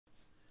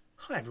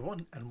Hi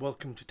everyone and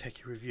welcome to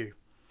Techie Review.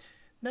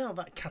 Now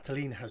that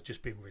Catalina has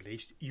just been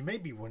released, you may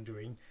be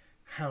wondering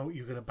how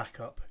you're going to back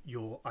up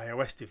your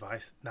iOS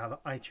device now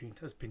that iTunes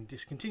has been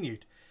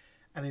discontinued.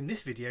 And in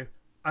this video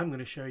I'm going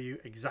to show you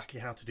exactly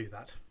how to do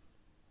that.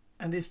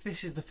 And if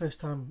this is the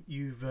first time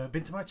you've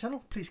been to my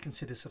channel, please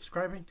consider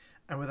subscribing,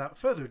 and without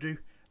further ado,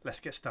 let's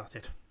get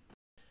started.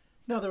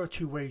 Now there are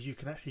two ways you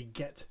can actually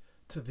get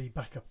to the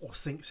backup or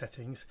sync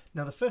settings.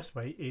 Now the first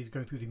way is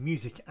going through the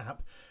music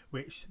app,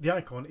 which the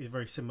icon is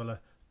very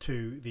similar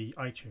to the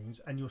iTunes,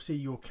 and you'll see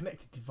your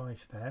connected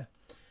device there,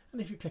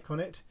 and if you click on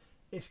it,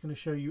 it's going to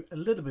show you a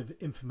little bit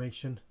of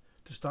information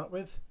to start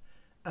with,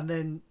 and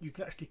then you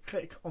can actually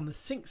click on the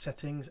sync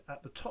settings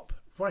at the top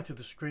right of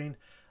the screen,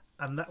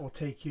 and that will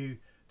take you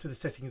to the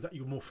settings that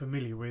you're more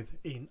familiar with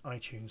in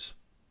iTunes.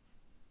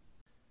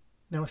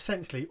 Now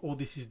essentially all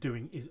this is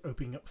doing is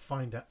opening up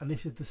Finder, and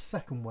this is the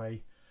second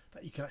way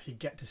that you can actually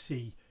get to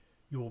see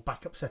your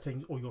backup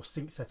settings or your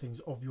sync settings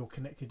of your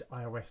connected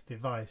iOS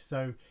device.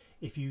 So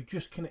if you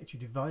just connect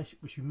your device,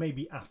 which you may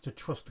be asked to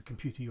trust the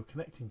computer you're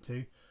connecting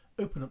to,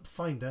 open up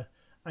Finder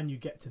and you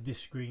get to this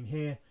screen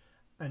here,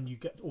 and you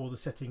get all the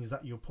settings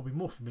that you're probably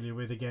more familiar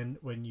with again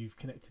when you've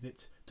connected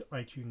it to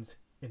iTunes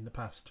in the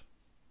past.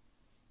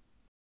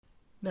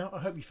 Now I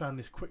hope you found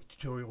this quick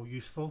tutorial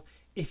useful.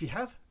 If you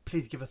have,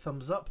 please give a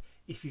thumbs up.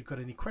 If you've got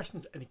any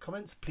questions, any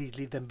comments, please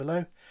leave them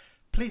below.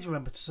 Please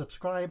remember to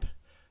subscribe.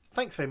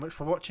 Thanks very much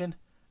for watching,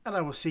 and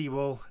I will see you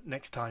all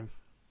next time.